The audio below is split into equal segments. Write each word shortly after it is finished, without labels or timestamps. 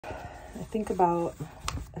I think about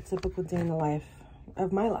a typical day in the life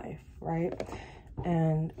of my life, right?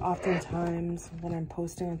 And oftentimes when I'm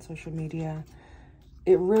posting on social media,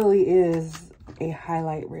 it really is a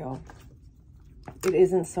highlight reel. It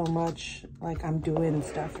isn't so much like I'm doing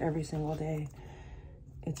stuff every single day.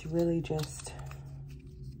 It's really just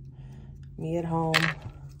me at home,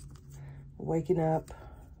 waking up,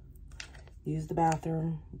 use the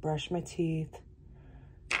bathroom, brush my teeth,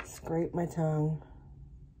 scrape my tongue,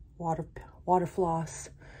 water floss,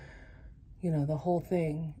 you know, the whole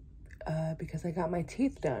thing, because I got my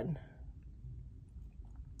teeth done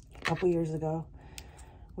a couple years ago,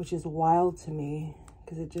 which is wild to me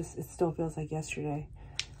because it still feels like yesterday.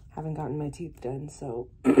 Haven't gotten my teeth done. So,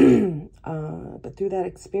 but through that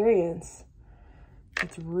experience,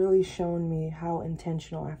 it's really shown me how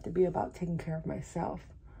intentional I have to be about taking care of myself,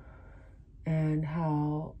 and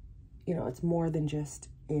how, you know, it's more than just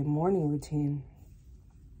a morning routine.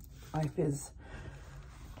 Life is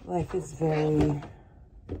very,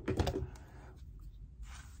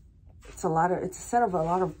 it's a set of a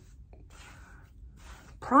lot of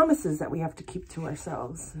promises that we have to keep to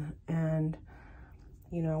ourselves. And,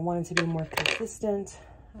 you know, I wanted to be more consistent.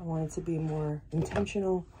 I wanted to be more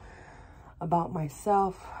intentional about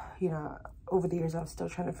myself. You know, over the years, I was still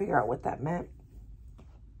trying to figure out what that meant.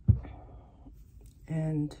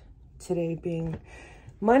 And today being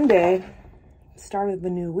Monday, start of the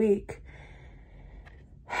new week,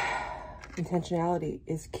 intentionality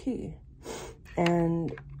is key.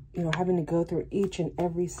 And, you know, having to go through each and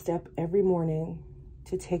every step every morning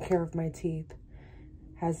to take care of my teeth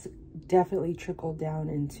has definitely trickled down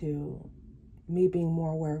into me being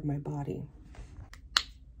more aware of my body.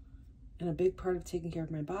 And a big part of taking care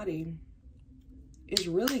of my body is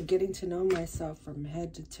really getting to know myself from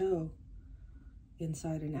head to toe,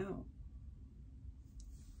 inside and out.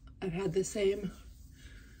 I've had the same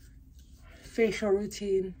facial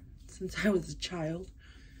routine since I was a child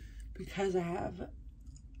because I have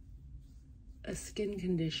a skin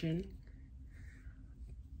condition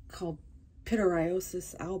called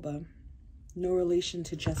pityriasis alba, no relation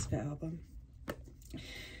to Jessica Alba.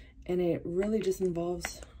 And it really just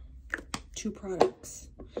involves two products: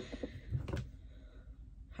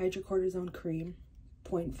 hydrocortisone cream,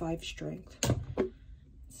 0.5 strength,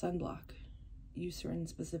 sunblock, Eucerin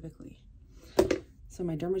specifically. So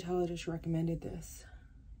my dermatologist recommended this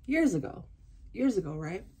years ago,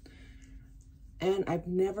 right? And I've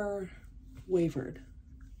never wavered.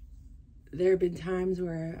 There have been times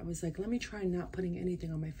where I was like, let me try not putting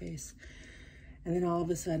anything on my face. And then all of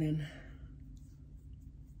a sudden,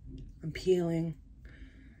 I'm peeling.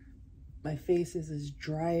 My face is as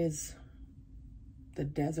dry as the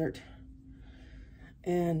desert.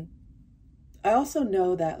 And I also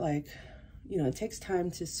know that, like, you know, it takes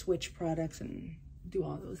time to switch products and do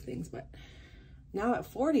all those things. But now at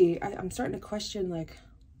 40, I'm starting to question, like,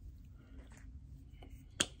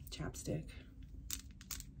 chapstick.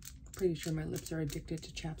 Pretty sure my lips are addicted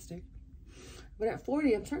to chapstick. But at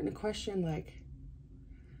 40, I'm starting to question, like,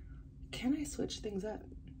 can I switch things up?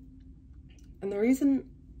 And the reason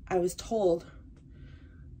I was told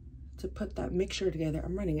to put that mixture together,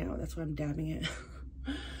 I'm running out, that's why I'm dabbing it,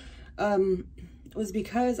 was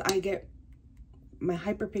because I get my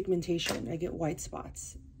hyperpigmentation. I get white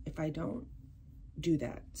spots if I don't do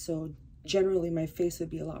that. So generally my face would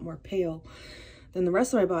be a lot more pale than the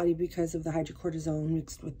rest of my body because of the hydrocortisone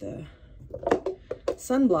mixed with the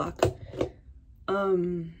sunblock.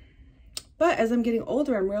 But as I'm getting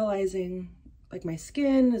older, I'm realizing, like, my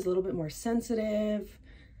skin is a little bit more sensitive,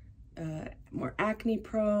 more acne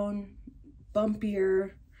prone,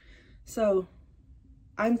 bumpier. So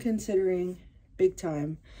I'm considering big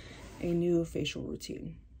time a new facial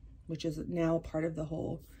routine, which is now part of the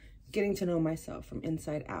whole getting to know myself from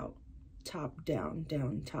inside out, top down,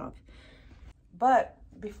 down, top. But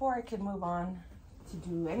before I can move on to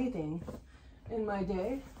do anything in my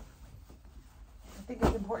day, I think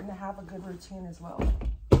it's important to have a good routine as well.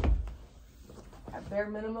 At bare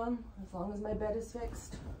minimum, as long as my bed is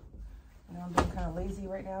fixed. I know I'm being kind of lazy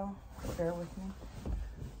right now, but bear with me.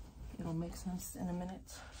 It'll make sense in a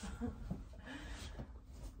minute.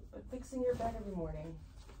 But fixing your bed every morning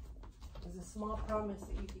is a small promise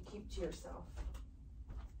that you can keep to yourself.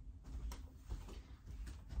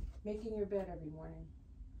 Making your bed every morning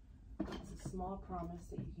is a small promise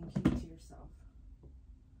that you can keep to yourself.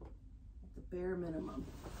 At the bare minimum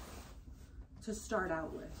to start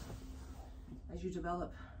out with, as you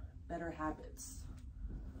develop better habits,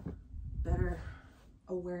 better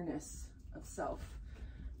awareness of self,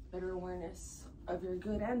 better awareness of your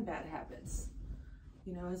good and bad habits.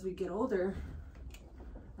 You know, as we get older,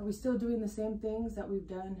 Are we still doing the same things that we've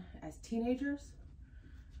done as teenagers?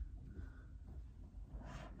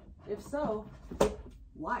 If so,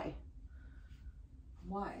 why?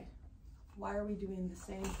 Why? Why are we doing the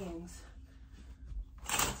same things?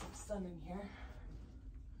 Get some sun in here.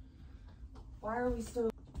 Why are we still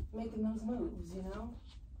making those moves, you know?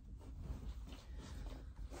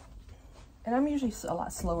 And I'm usually a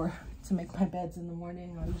lot slower to make my beds in the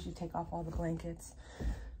morning. I'll usually take off all the blankets.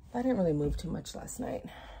 But I didn't really move too much last night.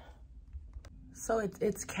 So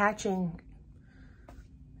it's catching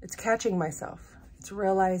myself. It's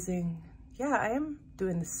realizing, yeah, I am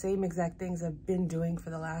doing the same exact things I've been doing for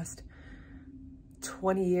the last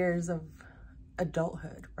 20 years of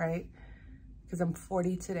adulthood, right? Because I'm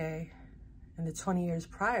 40 today, and the 20 years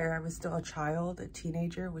prior, I was still a child, a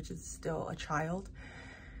teenager, which is still a child.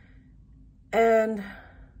 And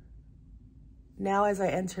now as I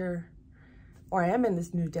enter, or I am in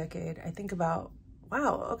this new decade, I think about,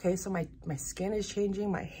 wow, okay, so my skin is changing,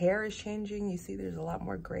 my hair is changing. You see there's a lot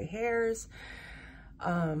more gray hairs.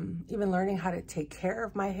 Even learning how to take care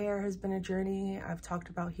of my hair has been a journey I've talked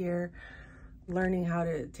about here. Learning how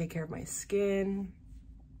to take care of my skin,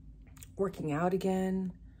 working out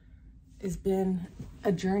again has been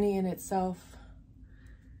a journey in itself.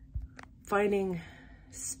 Finding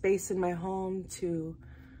space in my home to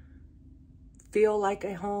feel like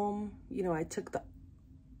a home. You know, I took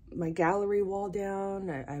my gallery wall down.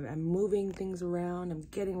 I'm moving things around. I'm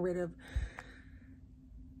getting rid of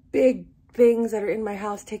big things that are in my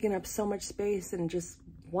house, taking up so much space, and just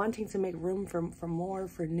wanting to make room for more,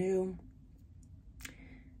 for new.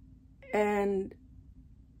 And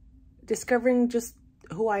discovering just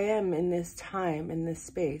who I am in this time, in this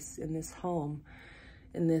space, in this home,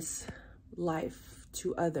 in this life,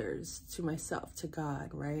 to others, to myself, to God,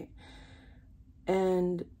 right?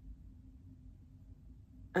 And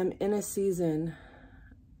I'm in a season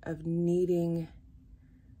of needing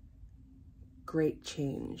great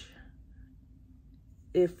change.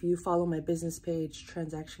 If you follow my business page,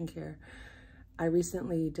 Transaction Care, I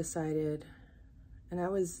recently decided, and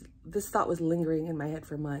this thought was lingering in my head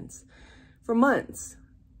for months,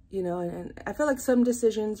 you know, and I feel like some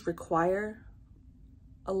decisions require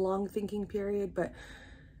a long thinking period, but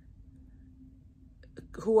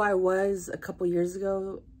who I was a couple years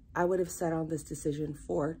ago, I would have sat on this decision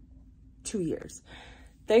for 2 years.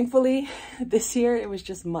 Thankfully, this year it was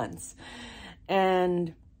just months.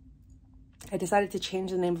 And I decided to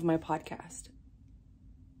change the name of my podcast,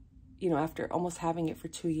 you know, after almost having it for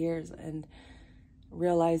 2 years and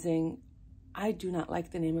realizing I do not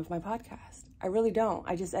like the name of my podcast. I really don't.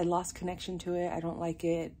 I lost connection to it. I don't like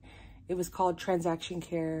it. It was called Transaction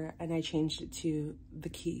Care, and I changed it to The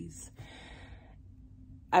Keys.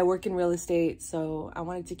 I work in real estate, so I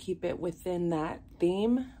wanted to keep it within that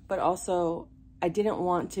theme, but also I didn't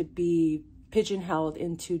want to be pigeonholed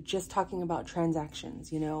into just talking about transactions,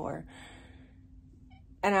 you know,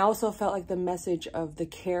 and I also felt like the message of the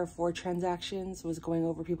care for transactions was going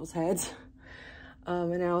over people's heads.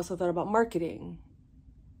 And I also thought about marketing,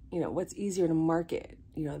 you know, what's easier to market,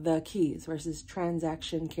 you know, The Keys versus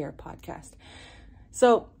Transaction Care podcast.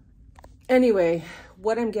 So anyway,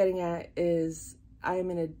 what I'm getting at is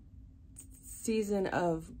I'm in a season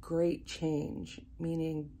of great change,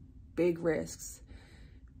 meaning big risks,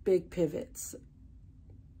 big pivots,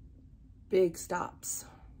 big stops,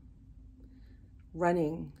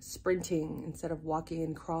 running, sprinting instead of walking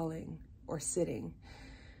and crawling or sitting.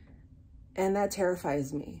 And that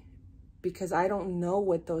terrifies me because I don't know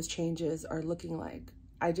what those changes are looking like.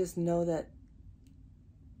 I just know that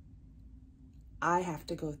I have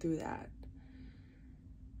to go through that.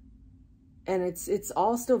 And it's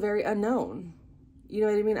all still very unknown. You know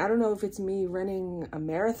what I mean? I don't know if it's me running a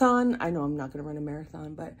marathon. I know I'm not going to run a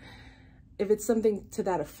marathon, but if it's something to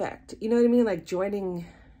that effect, you know what I mean? Like joining,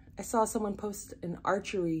 I saw someone post an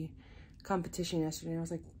archery competition yesterday, and I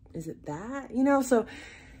was like, is it that? You know, so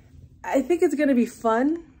I think it's going to be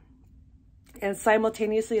fun and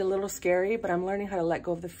simultaneously a little scary, but I'm learning how to let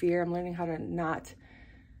go of the fear. I'm learning how to not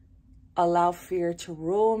allow fear to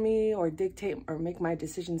rule me or dictate or make my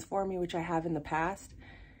decisions for me, which I have in the past.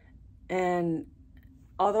 And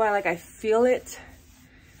although I feel it,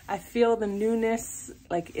 I feel the newness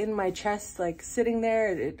like in my chest, like sitting there.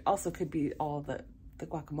 It also could be all the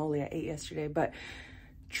guacamole I ate yesterday, but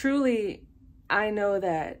truly I know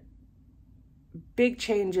that big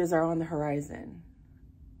changes are on the horizon.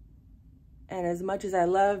 And as much as I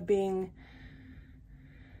love being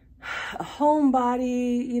a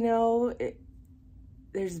homebody, you know,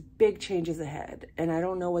 there's big changes ahead, and I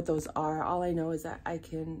don't know what those are. All I know is that I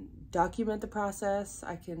can document the process,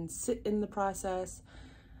 I can sit in the process,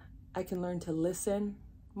 I can learn to listen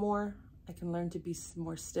more. I can learn to be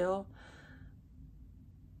more still.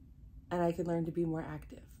 And I can learn to be more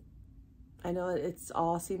active. I know it's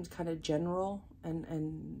all seems kind of general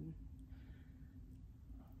and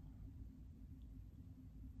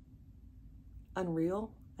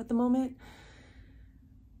unreal at the moment,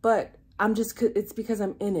 but it's because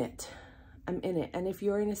I'm in it. I'm in it. And if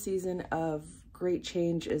you're in a season of great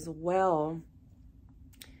change as well,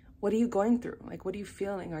 what are you going through? Like, what are you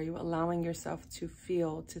feeling? Are you allowing yourself to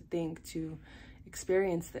feel, to think, to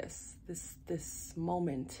experience this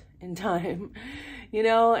moment in time, you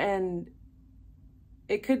know? And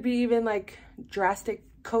it could be even like drastic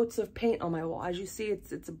coats of paint on my wall. As you see,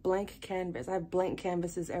 it's a blank canvas. I have blank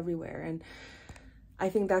canvases everywhere. And I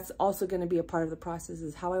think that's also going to be a part of the process,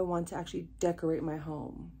 is how I want to actually decorate my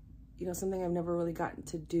home. You know, something I've never really gotten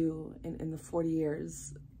to do in the 40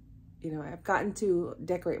 years. You know, I've gotten to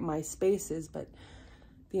decorate my spaces, but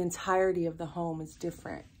the entirety of the home is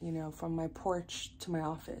different, you know, from my porch to my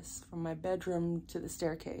office, from my bedroom to the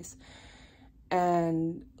staircase.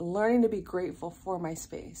 And learning to be grateful for my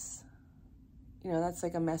space. You know, that's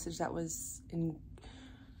like a message that was in,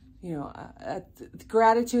 you know,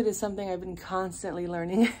 gratitude is something I've been constantly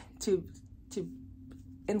learning to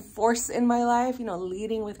enforce in my life, you know,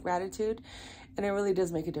 leading with gratitude. And it really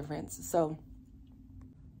does make a difference. So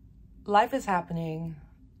life is happening.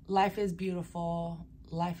 Life is beautiful.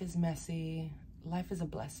 Life is messy. Life is a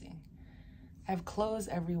blessing. I have clothes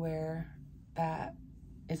everywhere. That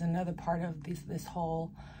is another part of this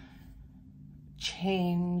whole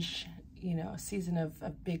change, you know, season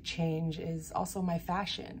of big change, is also my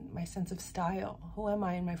fashion, my sense of style. Who am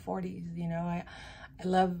I in my 40s? You know, I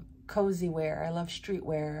love cozy wear. I love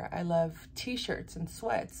streetwear. I love t-shirts and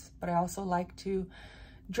sweats, but I also like to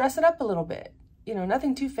dress it up a little bit. You know,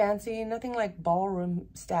 nothing too fancy, nothing like ballroom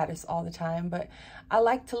status all the time, but I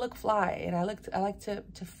like to look fly, and I like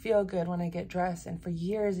to feel good when I get dressed. And for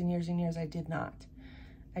years and years and years, I did not.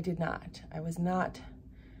 I was not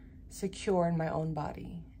secure in my own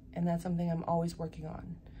body. And that's something I'm always working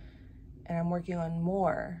on. And I'm working on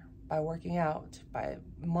more by working out, by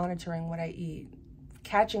monitoring what I eat,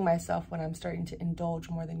 catching myself when I'm starting to indulge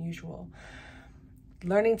more than usual,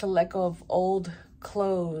 learning to let go of old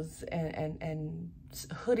clothes and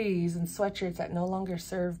hoodies and sweatshirts that no longer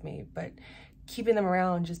serve me, but keeping them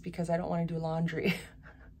around just because I don't want to do laundry.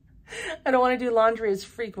 I don't want to do laundry as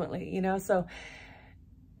frequently, you know? So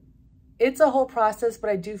it's a whole process,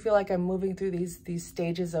 but I do feel like I'm moving through these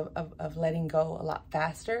stages of letting go a lot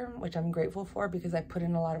faster, which I'm grateful for, because I put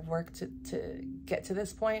in a lot of work to get to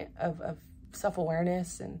this point of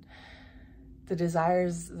self-awareness and the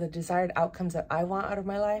desired outcomes that I want out of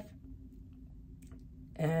my life.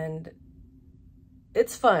 And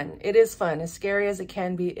it's fun. It is fun. As scary as it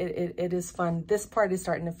can be, it is fun. This part is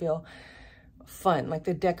starting to feel fun, like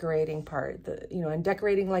the decorating part, you know, and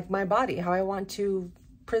decorating like my body, how I want to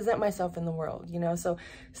present myself in the world, you know? So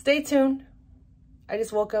stay tuned. I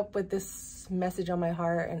just woke up with this message on my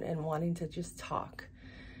heart and wanting to just talk.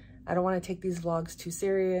 I don't want to take these vlogs too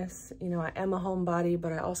serious. You know, I am a homebody,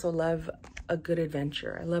 but I also love a good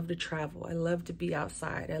adventure. I love to travel. I love to be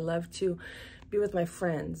outside. I love to be with my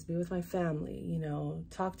friends, be with my family, you know,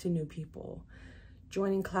 talk to new people.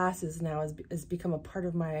 Joining classes now has become a part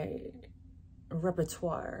of my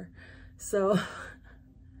repertoire. So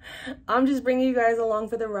I'm just bringing you guys along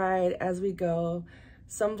for the ride as we go.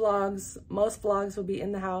 Some vlogs, most vlogs will be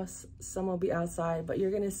in the house, some will be outside, but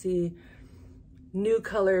you're gonna see new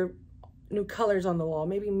colors on the wall,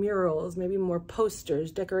 maybe murals, maybe more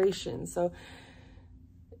posters, decorations. So,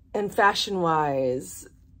 and fashion-wise,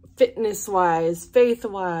 fitness-wise,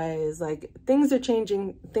 faith-wise, like things are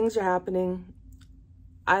changing, things are happening.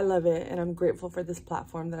 I love it, and I'm grateful for this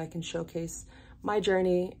platform that I can showcase my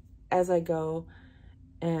journey as I go.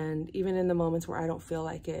 And even in the moments where I don't feel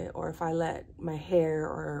like it, or if I let my hair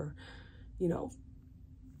or, you know,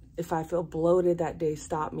 if I feel bloated that day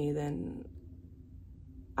stop me, then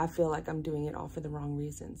I feel like I'm doing it all for the wrong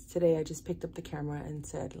reasons. Today, I just picked up the camera and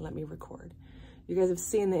said, let me record. You guys have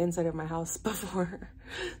seen the inside of my house before.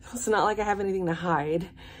 It's not like I have anything to hide.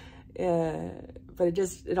 But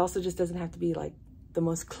it also just doesn't have to be like the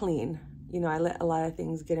most clean. You know, I let a lot of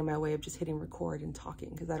things get in my way of just hitting record and talking,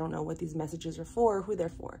 because I don't know what these messages are for, or who they're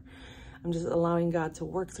for. I'm just allowing God to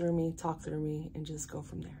work through me, talk through me, and just go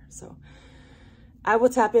from there. So I will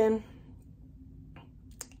tap in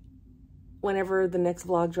whenever the next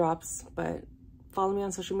vlog drops, but follow me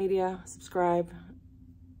on social media, subscribe,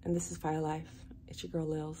 and this is Fire Life. It's your girl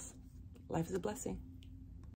Lils. Life is a blessing.